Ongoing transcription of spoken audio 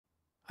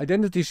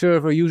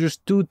IdentityServer uses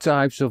two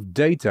types of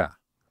data: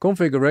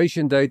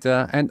 configuration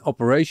data and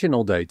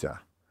operational data.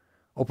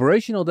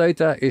 Operational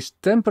data is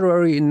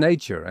temporary in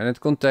nature and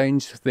it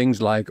contains things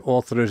like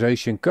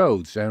authorization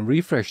codes and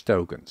refresh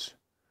tokens.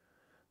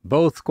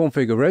 Both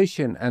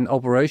configuration and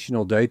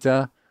operational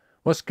data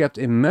was kept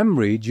in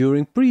memory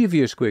during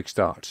previous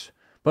Quickstarts,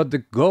 but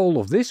the goal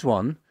of this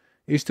one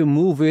is to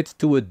move it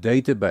to a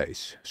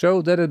database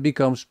so that it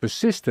becomes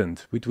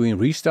persistent between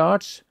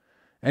restarts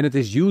and it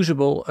is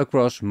usable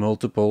across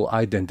multiple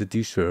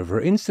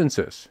IdentityServer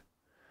instances.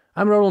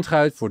 I'm Roland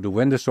Guit for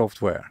Duende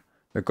Software,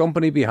 the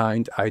company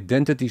behind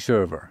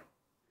IdentityServer.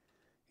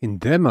 In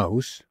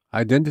demos,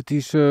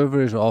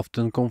 IdentityServer is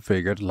often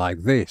configured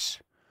like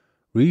this.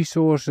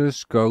 Resources,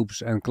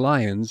 scopes and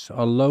clients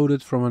are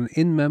loaded from an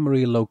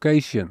in-memory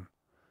location,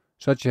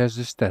 such as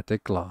the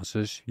static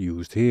classes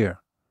used here.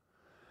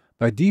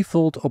 By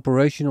default,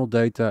 operational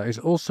data is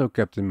also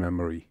kept in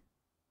memory.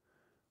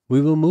 We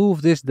will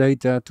move this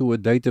data to a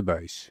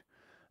database.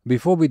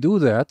 Before we do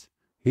that,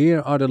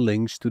 here are the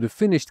links to the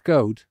finished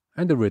code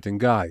and the written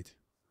guide.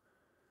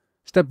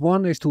 Step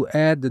 1 is to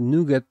add the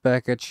NuGet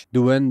package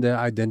Duende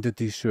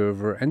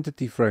IdentityServer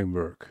Entity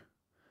Framework.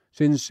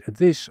 Since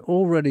this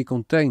already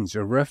contains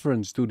a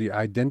reference to the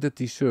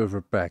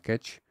IdentityServer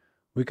package,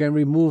 we can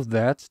remove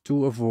that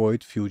to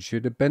avoid future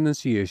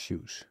dependency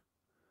issues.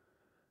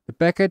 The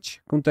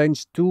package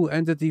contains two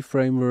Entity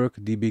Framework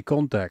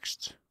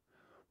DbContexts,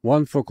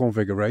 one for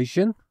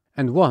configuration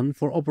and one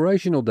for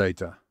operational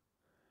data.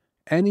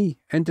 Any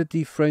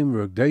Entity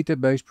Framework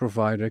database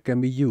provider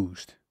can be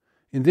used.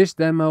 In this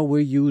demo we're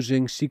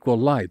using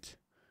SQLite,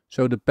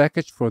 so the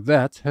package for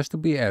that has to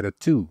be added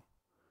too.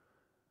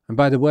 And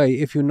by the way,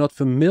 if you're not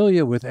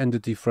familiar with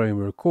Entity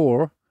Framework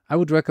Core, I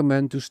would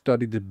recommend to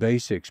study the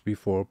basics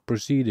before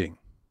proceeding.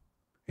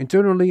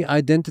 Internally,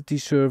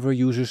 IdentityServer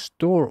uses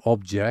store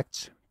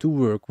objects to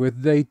work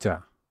with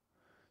data.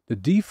 The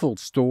default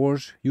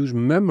stores use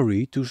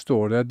memory to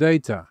store their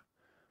data,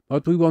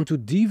 but we want to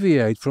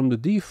deviate from the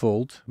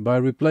default by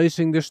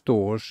replacing the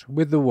stores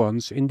with the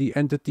ones in the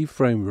Entity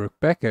Framework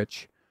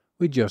package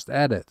we just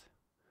added.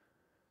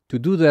 To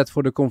do that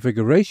for the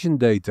configuration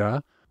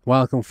data,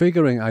 while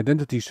configuring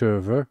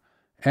IdentityServer,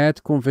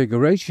 add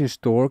configuration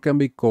store can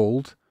be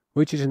called,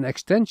 which is an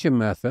extension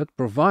method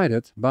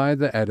provided by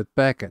the added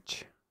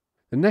package.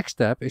 The next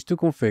step is to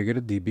configure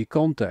the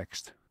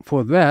DbContext.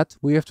 For that,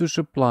 we have to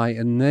supply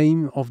a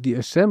name of the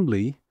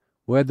assembly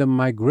where the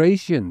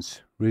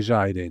migrations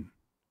reside in.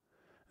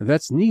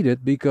 That's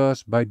needed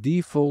because by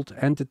default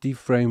Entity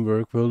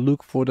Framework will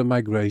look for the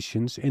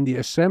migrations in the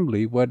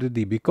assembly where the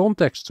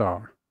DbContexts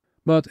are.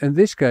 But in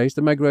this case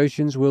the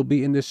migrations will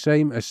be in the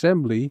same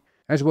assembly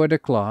as where the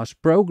class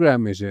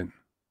program is in,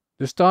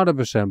 the startup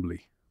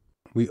assembly.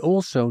 We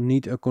also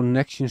need a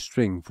connection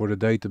string for the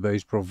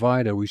database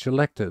provider we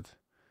selected.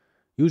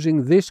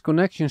 Using this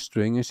connection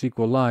string in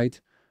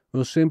SQLite,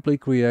 we'll simply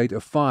create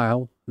a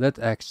file that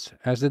acts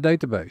as the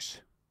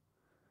database.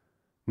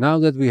 Now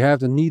that we have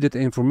the needed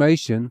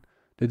information,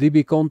 the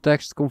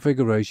DbContext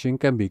configuration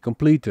can be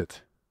completed.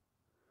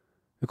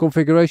 The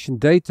configuration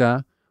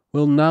data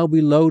will now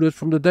be loaded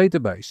from the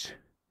database,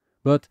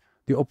 but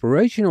the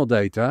operational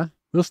data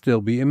will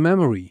still be in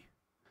memory.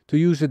 To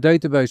use the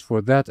database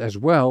for that as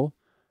well,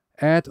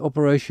 add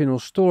operational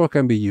store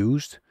can be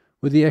used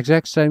with the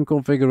exact same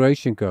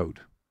configuration code.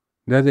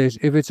 That is,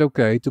 if it's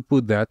okay to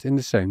put that in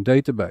the same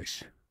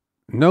database.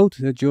 Note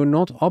that you're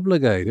not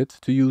obligated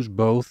to use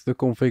both the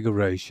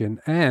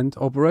configuration and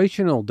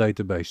operational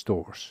database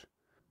stores.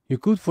 You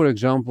could, for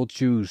example,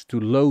 choose to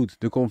load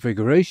the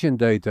configuration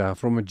data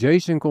from a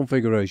JSON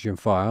configuration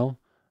file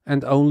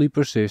and only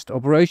persist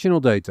operational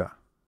data.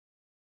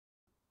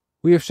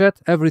 We have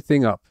set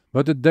everything up,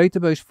 but the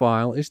database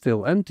file is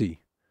still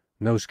empty.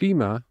 No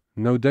schema,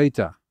 no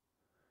data.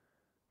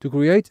 To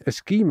create a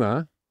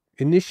schema,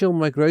 initial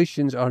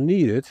migrations are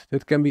needed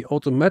that can be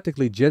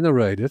automatically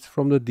generated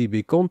from the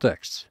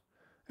DbContexts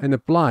and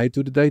applied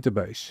to the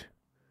database.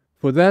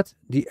 For that,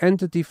 the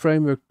Entity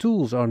Framework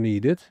tools are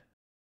needed,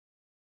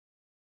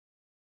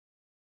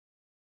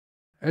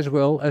 as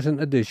well as an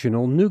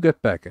additional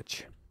NuGet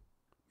package.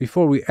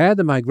 Before we add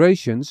the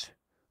migrations,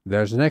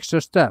 there's an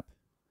extra step.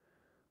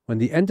 When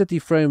the Entity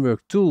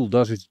Framework tool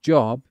does its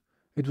job,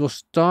 it will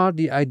start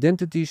the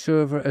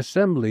IdentityServer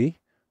assembly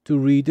to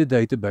read the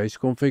database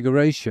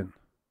configuration.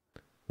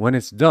 When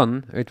it's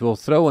done, it will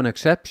throw an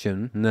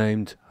exception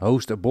named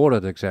host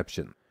aborted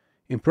exception.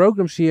 In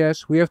Program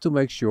CS, we have to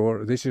make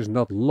sure this is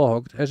not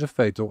logged as a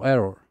fatal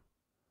error.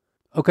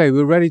 Okay,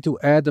 we're ready to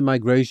add the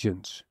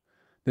migrations.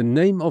 The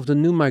name of the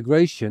new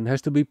migration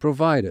has to be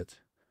provided.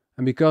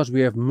 And because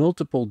we have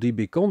multiple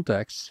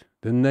DbContexts,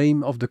 the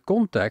name of the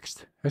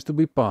context has to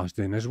be passed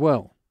in as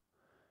well.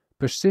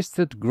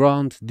 Persisted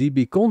grant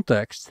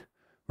DbContext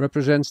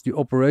represents the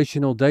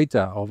operational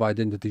data of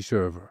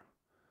IdentityServer.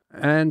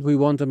 And we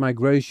want a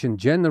migration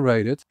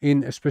generated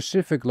in a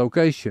specific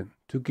location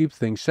to keep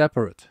things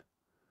separate.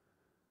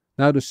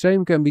 Now the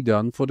same can be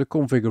done for the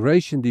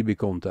configuration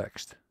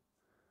DbContext.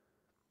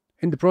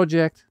 In the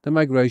project, the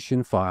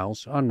migration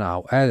files are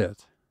now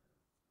added.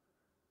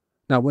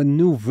 Now, when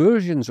new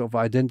versions of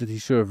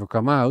IdentityServer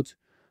come out,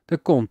 the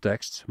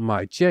contexts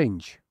might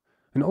change.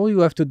 And all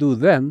you have to do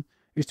then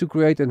is to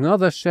create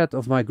another set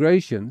of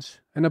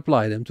migrations and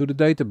apply them to the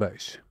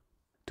database.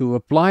 To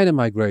apply the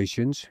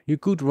migrations, you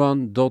could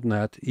run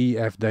 .NET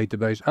EF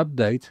database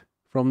update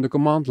from the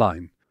command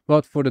line.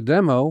 But for the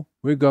demo,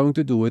 we're going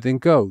to do it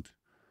in code.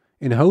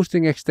 In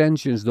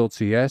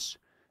hostingextensions.cs,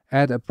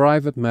 add a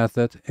private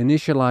method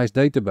initialize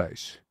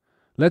database.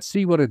 Let's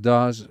see what it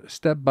does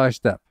step by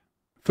step.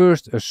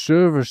 First, a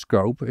server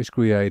scope is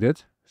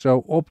created,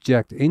 so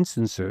object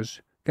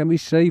instances can be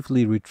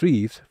safely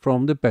retrieved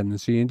from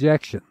dependency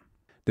injection.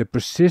 The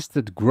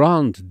persisted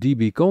grant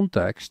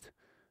DbContext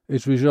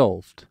is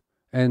resolved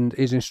and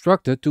is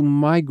instructed to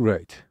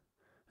migrate.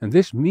 And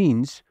this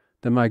means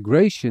the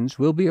migrations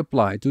will be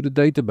applied to the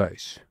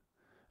database.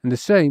 And the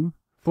same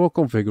for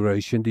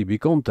configuration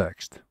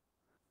DbContext.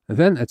 And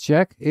then a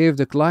check if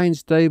the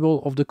client's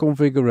table of the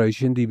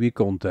configuration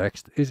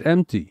DbContext is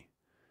empty.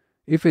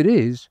 If it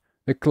is,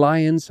 the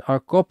clients are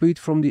copied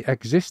from the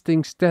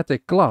existing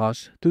static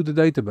class to the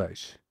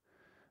database.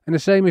 And the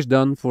same is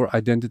done for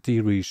identity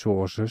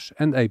resources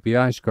and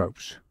API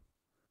scopes.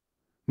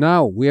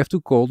 Now we have to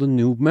call the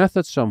new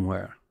method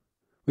somewhere.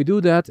 We do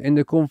that in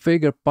the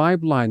configure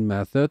pipeline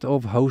method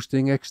of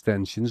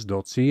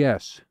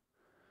hostingextensions.cs.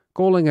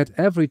 Calling it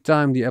every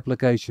time the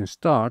application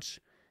starts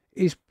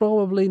is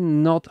probably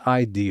not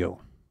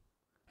ideal.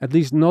 At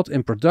least not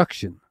in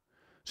production.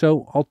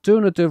 So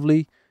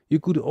alternatively, you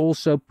could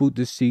also put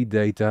the seed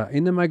data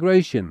in the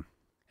migration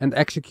and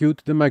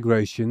execute the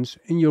migrations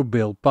in your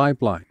build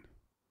pipeline.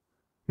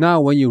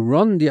 Now, when you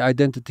run the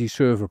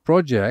IdentityServer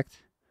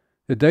project,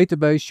 the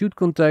database should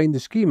contain the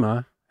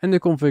schema and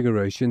the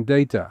configuration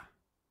data.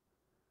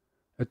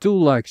 A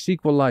tool like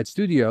SQLite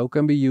Studio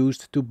can be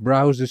used to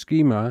browse the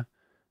schema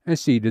and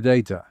see the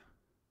data.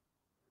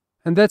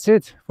 And that's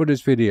it for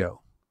this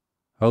video.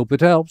 Hope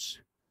it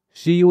helps.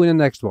 See you in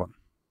the next one.